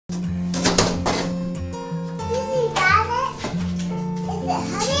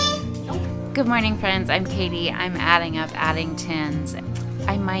Good morning, friends. I'm Katie. I'm adding up adding tins.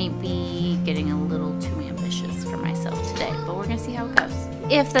 I might be getting a little too ambitious for myself today, but we're gonna see how it goes.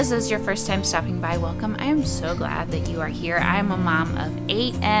 If this is your first time stopping by, welcome. I am so glad that you are here. I'm a mom of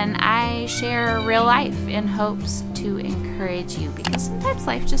 8 and I share real life in hopes to encourage you because sometimes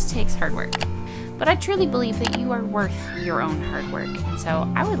life just takes hard work. But I truly believe that you are worth your own hard work, and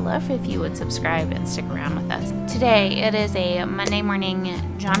so I would love if you would subscribe and stick around with us. Today, it is a Monday morning.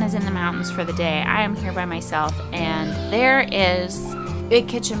 John is in the mountains for the day. I am here by myself, and there is a big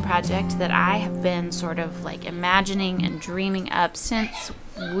kitchen project that I have been sort of like imagining and dreaming up since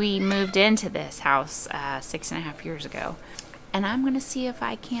we moved into this house 6.5 years ago. And I'm gonna see if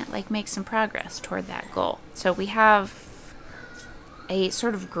I can't like make some progress toward that goal. So we have a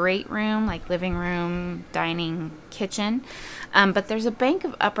sort of great room, like living room, dining, kitchen, but there's a bank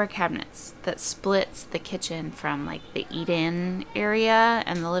of upper cabinets that splits the kitchen from like the eat-in area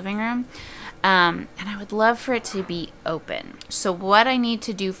and the living room, and I would love for it to be open. So what I need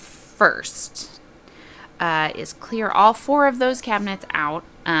to do first is clear all 4 of those cabinets out.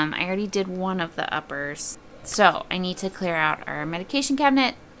 I already did one of the uppers, so I need to clear out our medication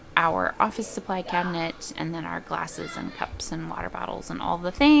cabinet, our office supply cabinet, and then our glasses and cups and water bottles and all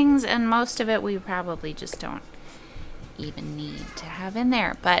the things, and most of it we probably just don't even need to have in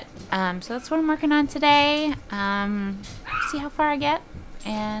there, but so that's what I'm working on today. See how far I get,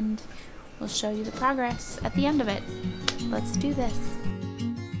 and we'll show you the progress at the end of it. Let's do this.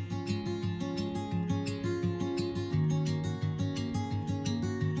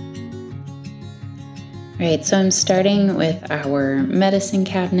 Alright, so I'm starting with our medicine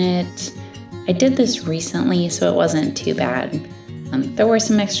cabinet. I did this recently, so it wasn't too bad. There were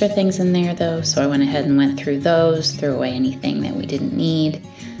some extra things in there though, so I went ahead and went through those, threw away anything that we didn't need.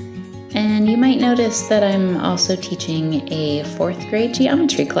 And you might notice that I'm also teaching a 4th grade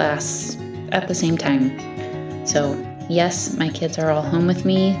geometry class at the same time. So yes, my kids are all home with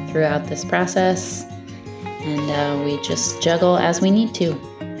me throughout this process, and we just juggle as we need to.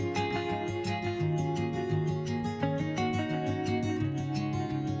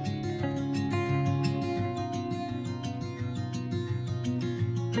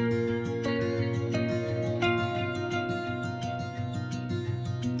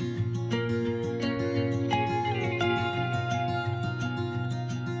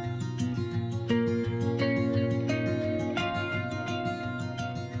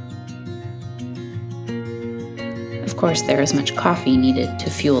 Of course, there is much coffee needed to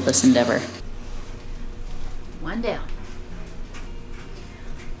fuel this endeavor. One down.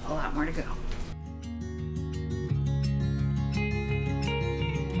 A lot more to go.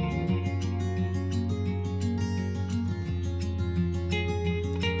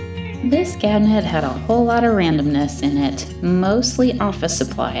 This cabinet had a whole lot of randomness in it, mostly office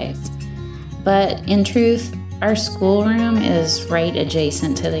supplies. But in truth, our schoolroom is right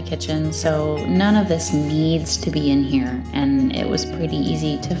adjacent to the kitchen, so none of this needs to be in here, and it was pretty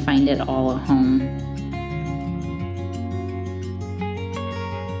easy to find it all at home.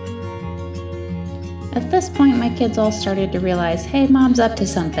 At this point, my kids all started to realize, hey, Mom's up to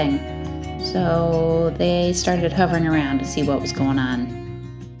something. So they started hovering around to see what was going on.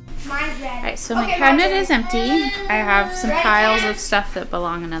 Alright, so my cabinet is empty. I have some piles of stuff that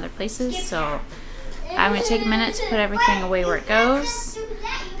belong in other places, so I'm going to take a minute to put everything away where it goes,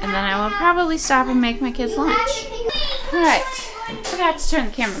 and then I will probably stop and make my kids lunch. Alright, forgot to turn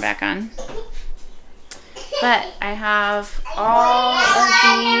the camera back on, but I have all of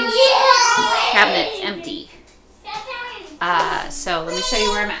these cabinets empty. So let me show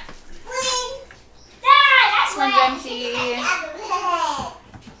you where I'm at. This one's empty.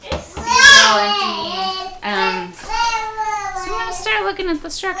 These are all empty. So I'm going to start looking at the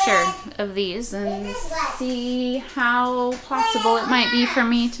structure of these and see how possible it might be for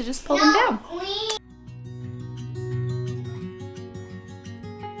me to just pull them down.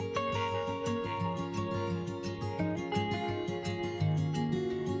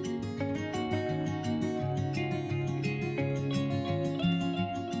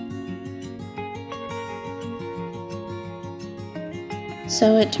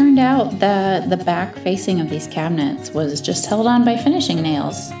 So it turned out that the back facing of these cabinets was just held on by finishing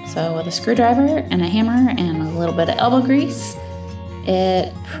nails. So with a screwdriver and a hammer and a little bit of elbow grease,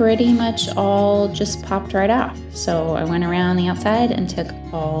 it pretty much all just popped right off. So I went around the outside and took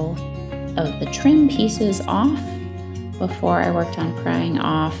all of the trim pieces off before I worked on prying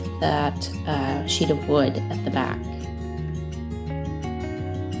off that sheet of wood at the back.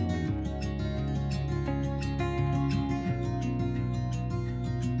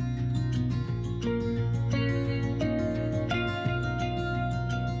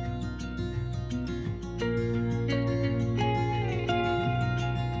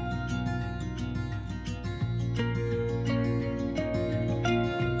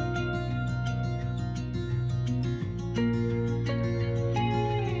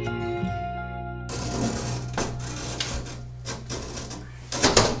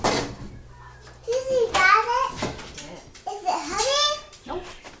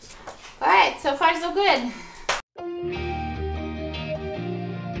 so far so good.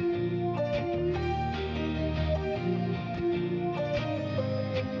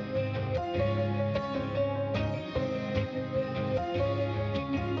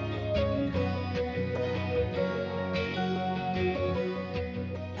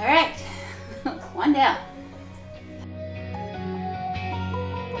 All right, one down.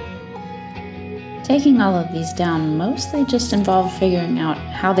 Taking all of these down mostly just involved figuring out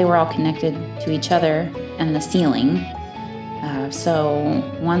how they were all connected to each other and the ceiling. So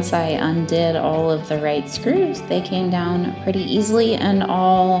once I undid all of the right screws, they came down pretty easily and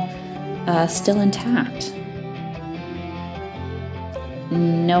all still intact.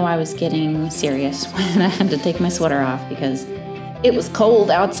 No, I was getting serious when I had to take my sweater off because it was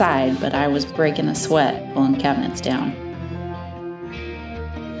cold outside, but I was breaking a sweat pulling cabinets down.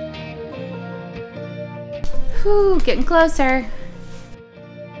 Whew, getting closer.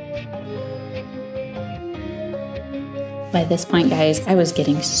 By this point, guys, I was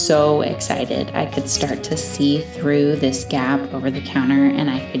getting so excited. I could start to see through this gap over the counter,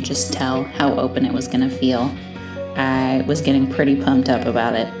 and I could just tell how open it was going to feel. I was getting pretty pumped up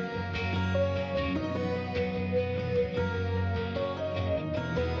about it.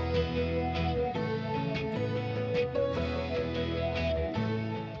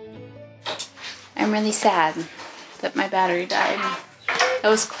 I'm really sad that my battery died. That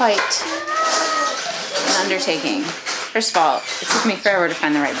was quite an undertaking. First of all, it took me forever to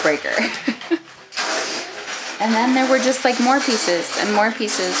find the right breaker. And then there were just like more pieces and more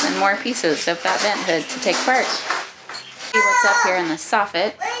pieces and more pieces of that vent hood to take apart. See what's up here in the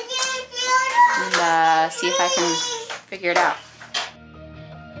soffit and see if I can figure it out.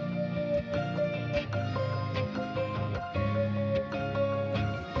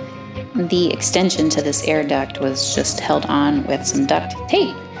 The extension to this air duct was just held on with some duct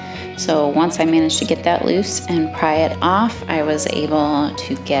tape. So once I managed to get that loose and pry it off, I was able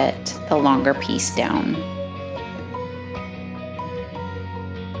to get the longer piece down.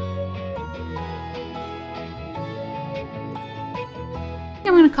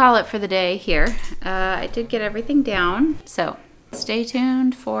 I'm going to call it for the day here. I did get everything down, so stay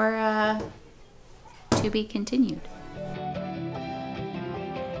tuned for to be continued.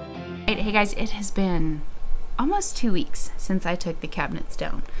 Hey guys, it has been almost 2 weeks since I took the cabinets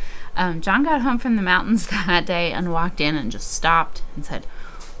down. John got home from the mountains that day and walked in and just stopped and said,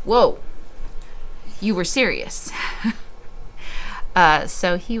 "Whoa, you were serious."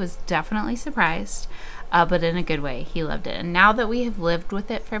 So he was definitely surprised, but in a good way. He loved it. And now that we have lived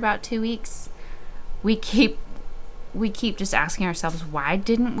with it for about 2 weeks, we keep just asking ourselves, why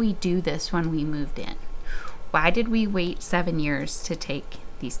didn't we do this when we moved in? Why did we wait 7 years to take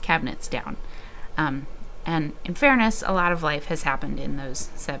these cabinets down? And in fairness, a lot of life has happened in those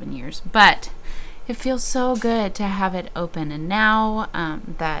 7 years, but it feels so good to have it open. And now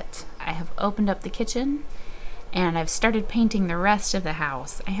that I have opened up the kitchen and I've started painting the rest of the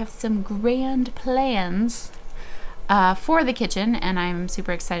house, I have some grand plans for the kitchen, and I'm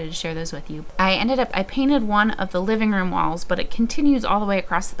super excited to share those with you. I painted one of the living room walls, but it continues all the way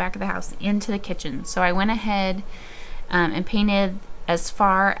across the back of the house into the kitchen. So I went ahead and painted as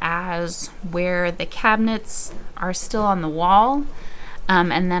far as where the cabinets are still on the wall,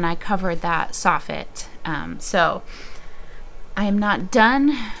 and then I covered that soffit. So I am not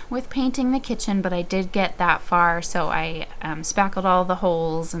done with painting the kitchen, but I did get that far. So I spackled all the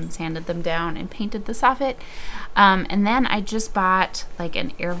holes and sanded them down and painted the soffit. And then I just bought like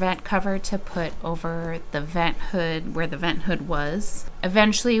an air vent cover to put over the vent hood where the vent hood was.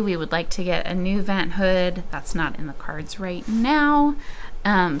 Eventually we would like to get a new vent hood. That's not in the cards right now.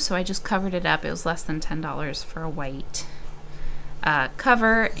 So I just covered it up. It was less than $10 for a white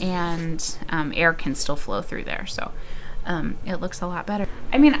cover, and air can still flow through there. So it looks a lot better.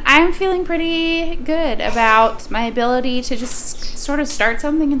 I mean, I'm feeling pretty good about my ability to just sort of start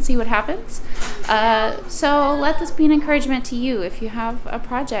something and see what happens. So let this be an encouragement to you. If you have a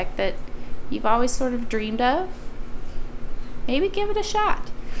project that you've always sort of dreamed of, maybe give it a shot.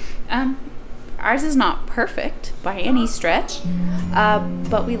 Ours is not perfect by any stretch,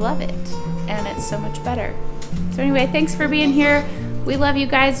 but we love it, and it's so much better. So anyway, thanks for being here. We love you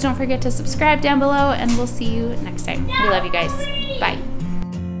guys. Don't forget to subscribe down below, and we'll see you next time. We love you guys. Bye.